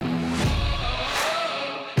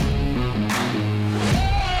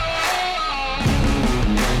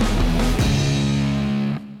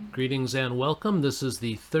Greetings and welcome. This is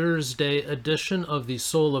the Thursday edition of the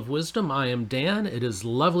Soul of Wisdom. I am Dan. It is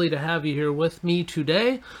lovely to have you here with me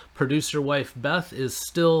today. Producer wife Beth is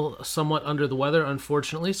still somewhat under the weather,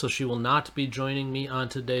 unfortunately, so she will not be joining me on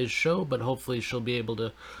today's show, but hopefully she'll be able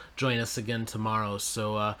to join us again tomorrow.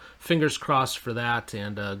 So fingers crossed for that,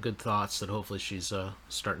 and good thoughts that hopefully she's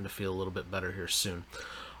starting to feel a little bit better here soon.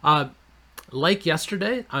 Like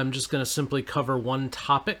yesterday, I'm just going to simply cover one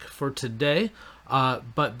topic for today.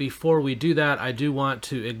 But before we do that, I do want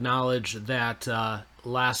to acknowledge that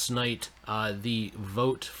last night the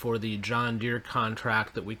vote for the John Deere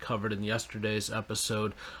contract that we covered in yesterday's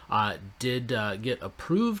episode did get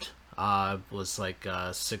approved. It was like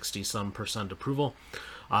 60-some% approval.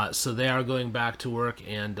 So they are going back to work,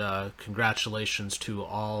 and congratulations to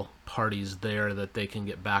all parties there that they can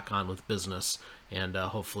get back on with business, and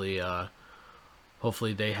hopefully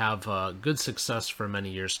they have good success for many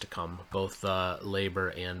years to come, both labor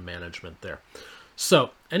and management there.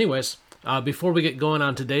 So anyways, before we get going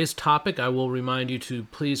on today's topic, I will remind you to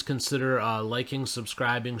please consider liking,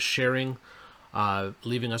 subscribing, sharing,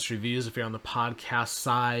 leaving us reviews if you're on the podcast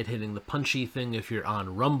side, hitting the punchy thing if you're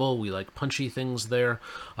on Rumble. We like punchy things there.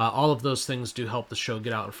 All of those things do help the show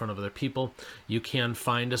get out in front of other people. You can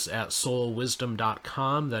find us at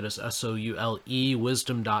soulwisdom.com. That is SOULE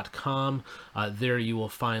wisdom.com. There you will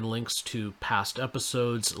find links to past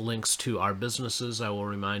episodes, links to our businesses. I will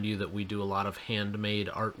remind you that we do a lot of handmade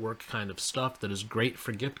artwork kind of stuff that is great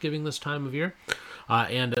for gift giving this time of year.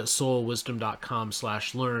 And at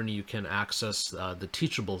soulwisdom.com/learn, you can access the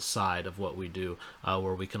teachable side of what we do,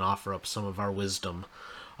 where we can offer up some of our wisdom.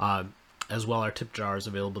 As well, our tip jar is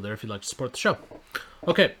available there if you'd like to support the show.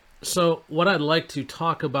 Okay, so what I'd like to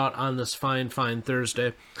talk about on this fine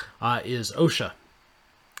Thursday is OSHA.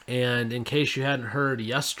 And in case you hadn't heard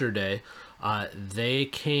yesterday, they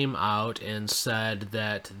came out and said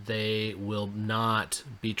that they will not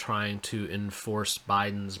be trying to enforce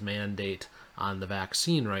Biden's mandate on the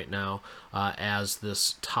vaccine right now as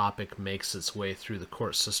this topic makes its way through the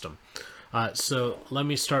court system. So let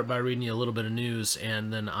me start by reading you a little bit of news,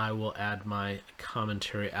 and then I will add my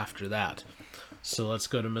commentary after that. So let's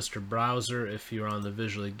go to Mr. Browser. If you're on the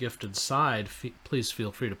visually gifted side, please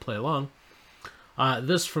feel free to play along.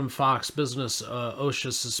 This from Fox Business.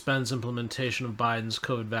 OSHA suspends implementation of Biden's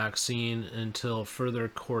COVID vaccine until further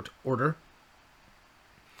court order.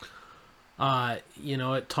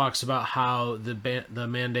 It talks about how the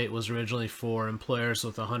mandate was originally for employers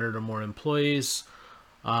with 100 or more employees.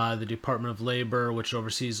 The Department of Labor, which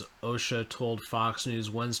oversees OSHA, told Fox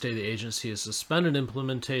News Wednesday the agency has suspended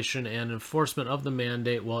implementation and enforcement of the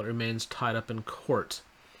mandate while it remains tied up in court.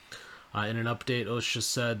 In an update, OSHA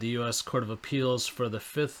said the U.S. Court of Appeals for the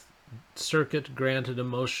Fifth Circuit granted a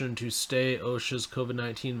motion to stay OSHA's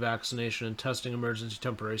COVID-19 vaccination and testing emergency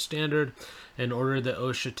temporary standard and ordered that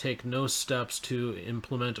OSHA take no steps to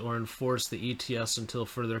implement or enforce the ETS until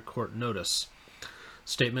further court notice.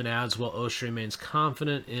 Statement adds, while OSHA remains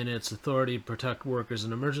confident in its authority to protect workers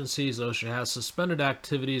in emergencies, OSHA has suspended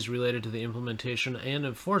activities related to the implementation and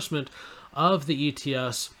enforcement of the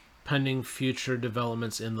ETS pending future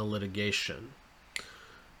developments in the litigation.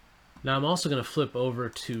 Now, I'm also going to flip over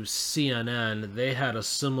to CNN. They had a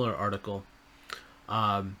similar article.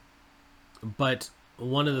 But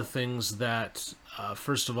one of the things that,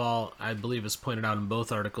 first of all, I believe is pointed out in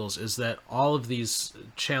both articles is that all of these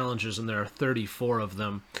challenges, and there are 34 of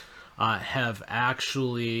them, have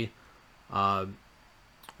actually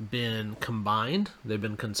been combined. They've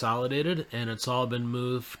been consolidated, and it's all been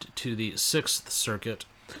moved to the Sixth Circuit,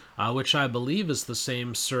 which I believe is the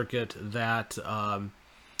same circuit that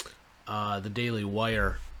the Daily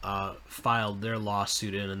Wire filed their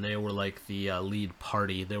lawsuit in, and they were like the lead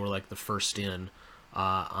party. They were like the first in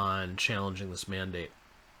on challenging this mandate.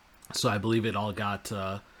 So I believe it all got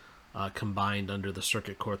combined under the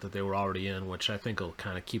circuit court that they were already in, which I think will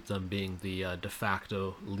kind of keep them being the de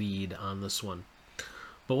facto lead on this one.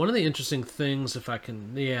 But one of the interesting things, if I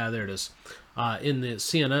can, there it is, in the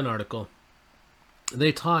CNN article,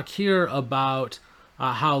 they talk here about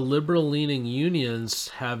how liberal-leaning unions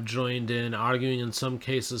have joined in, arguing in some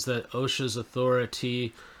cases that OSHA's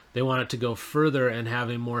authority, they want it to go further and have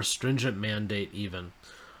a more stringent mandate even,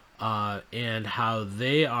 and how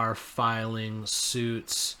they are filing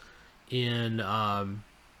suits in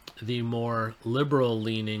the more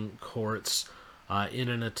liberal-leaning courts in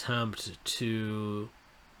an attempt to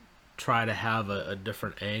try to have a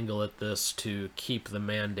different angle at this to keep the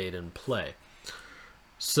mandate in play.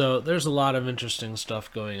 So there's a lot of interesting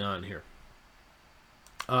stuff going on here.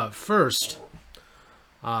 First,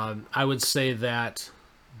 I would say that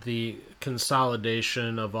the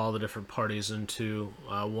consolidation of all the different parties into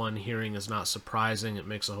one hearing is not surprising. It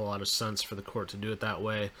makes a whole lot of sense for the court to do it that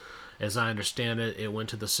way. As I understand it, it went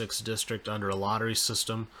to the 6th District under a lottery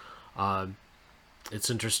system. It's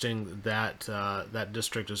interesting that that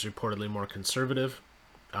district is reportedly more conservative.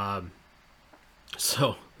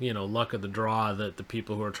 So, luck of the draw that the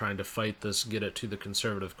people who are trying to fight this get it to the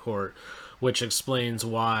conservative court, which explains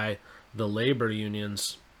why the labor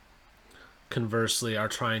unions, conversely, are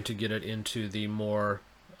trying to get it into the more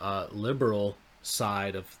liberal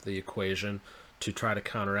side of the equation to try to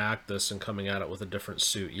counteract this and coming at it with a different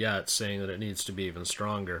suit yet, saying that it needs to be even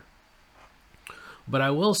stronger. But I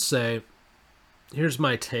will say, here's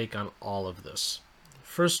my take on all of this.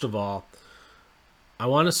 First of all, I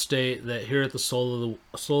want to state that here at the Soul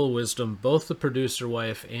of Wisdom, both the producer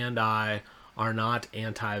wife and I are not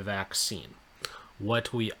anti-vaccine.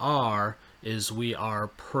 What we are is we are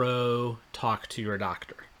pro talk to your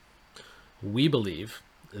doctor. We believe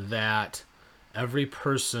that every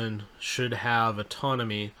person should have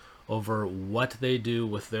autonomy over what they do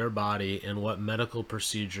with their body and what medical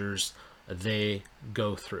procedures they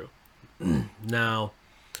go through. Now,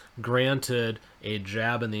 granted, a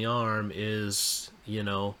jab in the arm is, in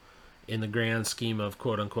the grand scheme of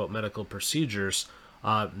quote-unquote medical procedures,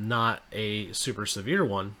 not a super severe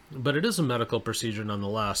one, but it is a medical procedure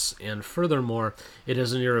nonetheless, and furthermore, it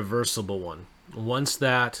is an irreversible one. Once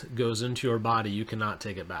that goes into your body, you cannot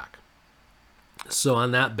take it back. So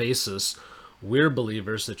on that basis, we're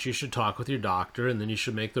believers that you should talk with your doctor, and then you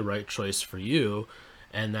should make the right choice for you,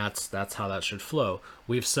 and that's how that should flow.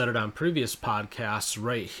 We've said it on previous podcasts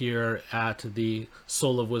right here at the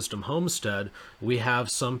Soul of Wisdom Homestead. We have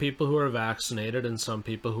some people who are vaccinated and some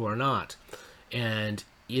people who are not. And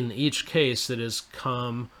in each case, that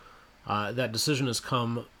decision has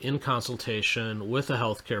come in consultation with a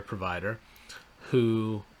healthcare provider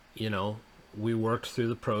who, we worked through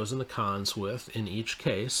the pros and the cons with in each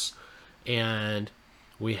case. And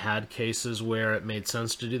we had cases where it made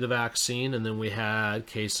sense to do the vaccine, and then we had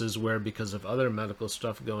cases where, because of other medical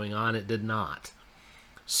stuff going on, it did not.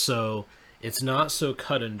 So it's not so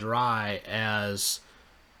cut and dry as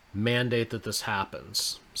mandate that this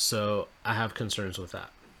happens. So I have concerns with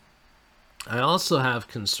that. I also have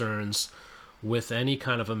concerns with any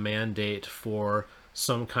kind of a mandate for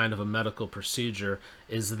some kind of a medical procedure,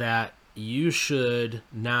 is that you should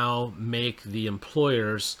now make the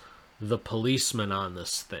employers the policeman on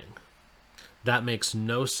this thing. That makes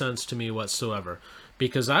no sense to me whatsoever,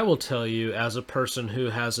 because I will tell you, as a person who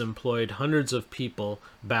has employed hundreds of people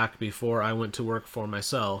back before I went to work for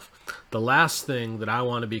myself, the last thing that I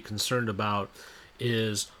want to be concerned about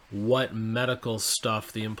is what medical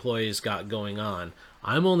stuff the employees got going on.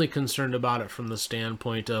 I'm only concerned about it from the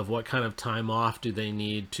standpoint of what kind of time off do they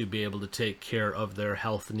need to be able to take care of their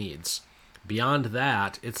health needs. Beyond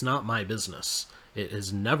that, it's not my business. It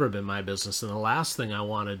has never been my business, and the last thing I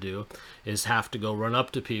want to do is have to go run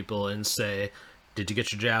up to people and say, did you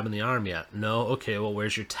get your jab in the arm yet? No? Okay, well,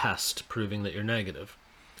 where's your test proving that you're negative?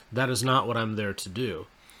 That is not what I'm there to do.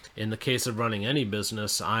 In the case of running any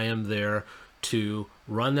business, I am there to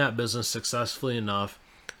run that business successfully enough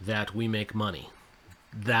that we make money.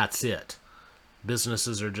 That's it.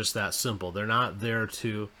 Businesses are just that simple. They're not there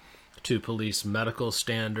to police medical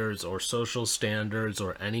standards or social standards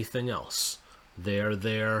or anything else. They're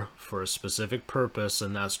there for a specific purpose,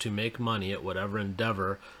 and that's to make money at whatever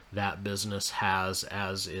endeavor that business has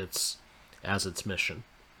as its mission.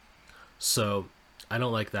 So I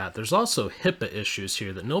don't like that. There's also HIPAA issues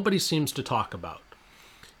here that nobody seems to talk about.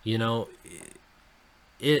 HIPAA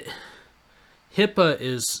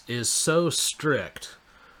is so strict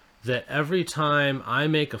that every time I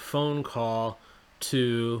make a phone call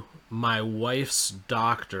to my wife's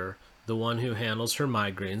doctor, the one who handles her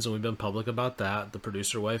migraines, and we've been public about that, the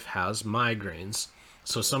producer wife has migraines,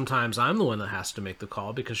 so sometimes I'm the one that has to make the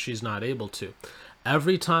call because she's not able to.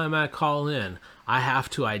 Every time I call in, I have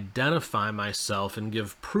to identify myself and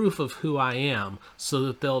give proof of who I am so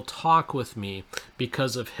that they'll talk with me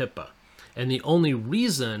because of HIPAA. And the only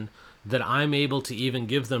reason that I'm able to even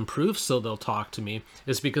give them proof so they'll talk to me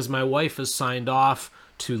is because my wife has signed off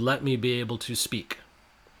to let me be able to speak.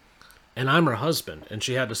 And I'm her husband, and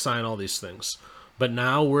she had to sign all these things. But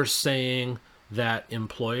now we're saying that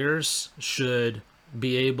employers should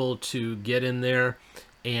be able to get in there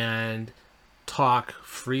and talk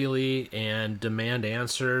freely and demand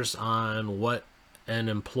answers on what an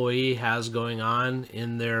employee has going on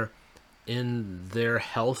in their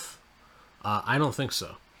health. I don't think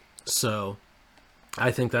so. So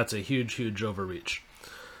I think that's a huge, huge overreach.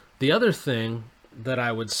 The other thing that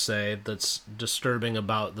I would say that's disturbing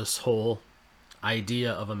about this whole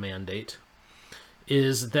idea of a mandate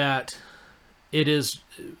is that it is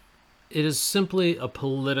simply a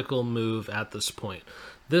political move at this point.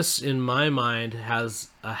 This, in my mind, has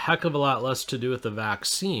a heck of a lot less to do with the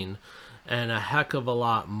vaccine and a heck of a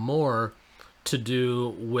lot more to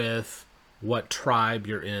do with what tribe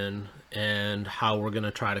you're in and how we're going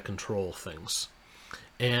to try to control things.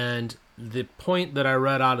 And the point that I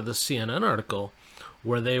read out of the CNN article,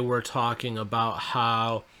 where they were talking about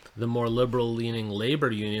how the more liberal-leaning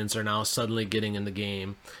labor unions are now suddenly getting in the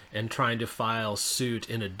game and trying to file suit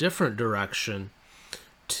in a different direction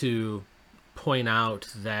to point out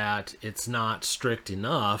that it's not strict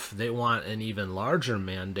enough. They want an even larger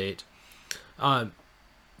mandate.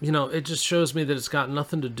 It just shows me that it's got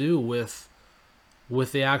nothing to do with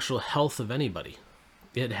the actual health of anybody.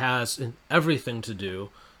 It has everything to do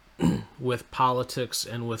with politics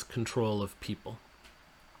and with control of people.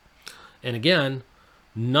 And again,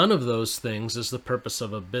 none of those things is the purpose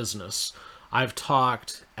of a business. I've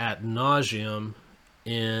talked ad nauseum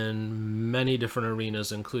in many different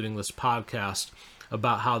arenas, including this podcast,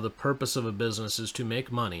 about how the purpose of a business is to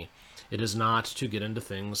make money. It is not to get into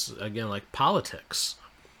things, again, like politics.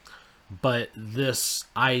 But this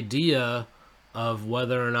idea of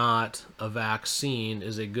whether or not a vaccine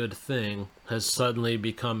is a good thing has suddenly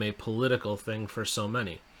become a political thing for so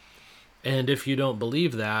many. And if you don't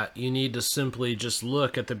believe that, you need to simply just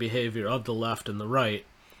look at the behavior of the left and the right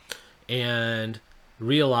and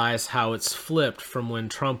realize how it's flipped from when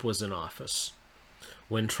Trump was in office.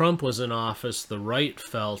 When Trump was in office, the right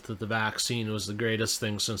felt that the vaccine was the greatest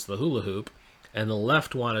thing since the hula hoop, and the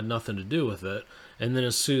left wanted nothing to do with it. And then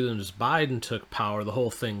as soon as Biden took power, the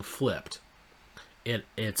whole thing flipped.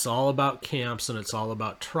 It's all about camps and it's all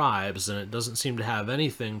about tribes, and it doesn't seem to have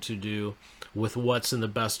anything to do with what's in the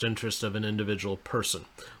best interest of an individual person,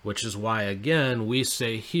 which is why, again, we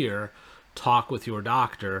say here, talk with your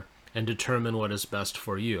doctor and determine what is best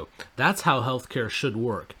for you. That's how healthcare should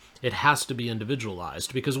work. It has to be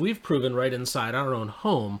individualized, because we've proven right inside our own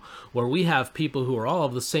home, where we have people who are all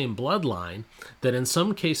of the same bloodline, that in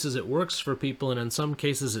some cases it works for people and in some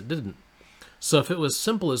cases it didn't. So if it was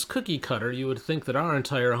simple as cookie cutter, you would think that our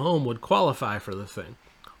entire home would qualify for the thing.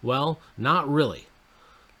 Well, not really.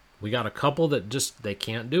 We got a couple that they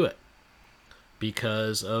can't do it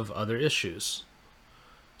because of other issues.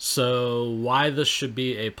 So why this should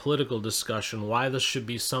be a political discussion, why this should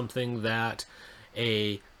be something that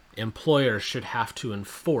a employer should have to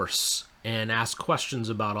enforce and ask questions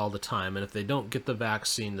about all the time, and if they don't get the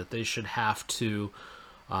vaccine, that they should have to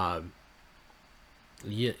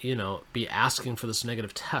be asking for this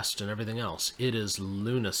negative test and everything else. It is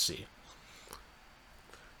lunacy.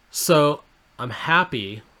 So I'm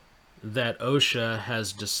happy that OSHA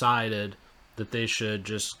has decided that they should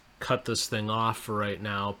just cut this thing off for right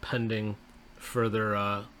now, pending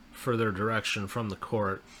further direction from the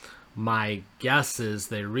court. My guess is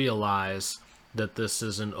they realize that this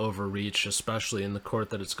is an overreach, especially in the court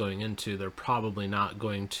that it's going into. They're probably not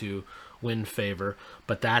going to win favor.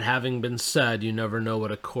 But that having been said, you never know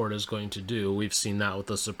what a court is going to do. We've seen that with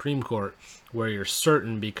the Supreme Court, where you're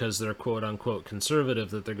certain, because they're quote-unquote conservative,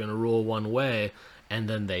 that they're going to rule one way, and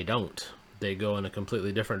then they don't. They go in a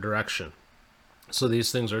completely different direction. So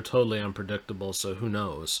these things are totally unpredictable, so who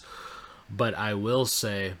knows. But I will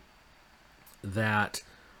say that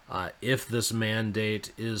if this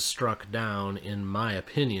mandate is struck down, in my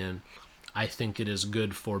opinion, I think it is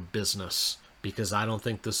good for business, because I don't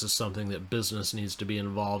think this is something that business needs to be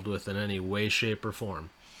involved with in any way, shape, or form,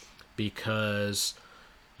 because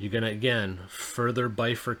you're going to, again, further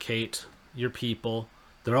bifurcate your people.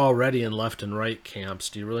 They're already in left and right camps.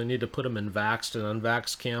 Do you really need to put them in vaxxed and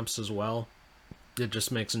unvaxxed camps as well? It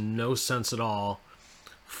just makes no sense at all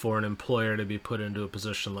for an employer to be put into a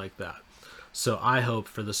position like that. So I hope,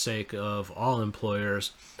 for the sake of all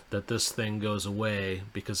employers, that this thing goes away,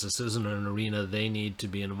 because this isn't an arena they need to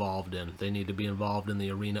be involved in. They need to be involved in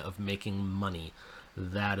the arena of making money.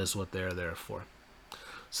 That is what they're there for.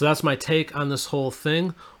 So that's my take on this whole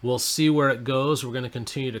thing. We'll see where it goes. We're going to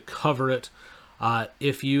continue to cover it.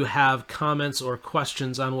 If you have comments or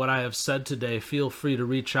questions on what I have said today, feel free to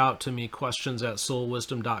reach out to me,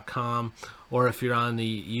 questions@soulwisdom.com, or if you're on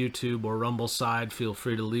the YouTube or Rumble side, feel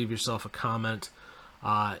free to leave yourself a comment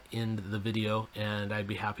in the video, and I'd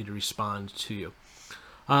be happy to respond to you.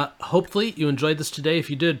 Hopefully you enjoyed this today. If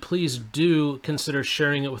you did, please do consider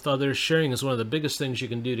sharing it with others. Sharing is one of the biggest things you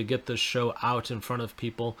can do to get this show out in front of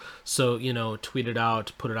people. So, tweet it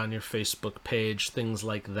out, put it on your Facebook page, things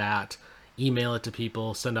like that. Email it to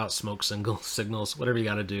people, send out smoke signals, whatever you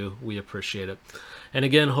got to do. We appreciate it. And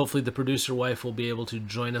again, hopefully the producer wife will be able to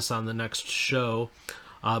join us on the next show.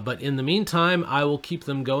 But in the meantime, I will keep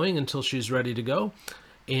them going until she's ready to go.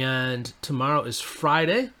 And tomorrow is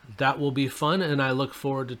Friday. That will be fun, and I look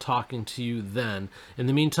forward to talking to you then. In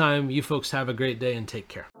the meantime, you folks have a great day and take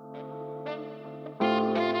care.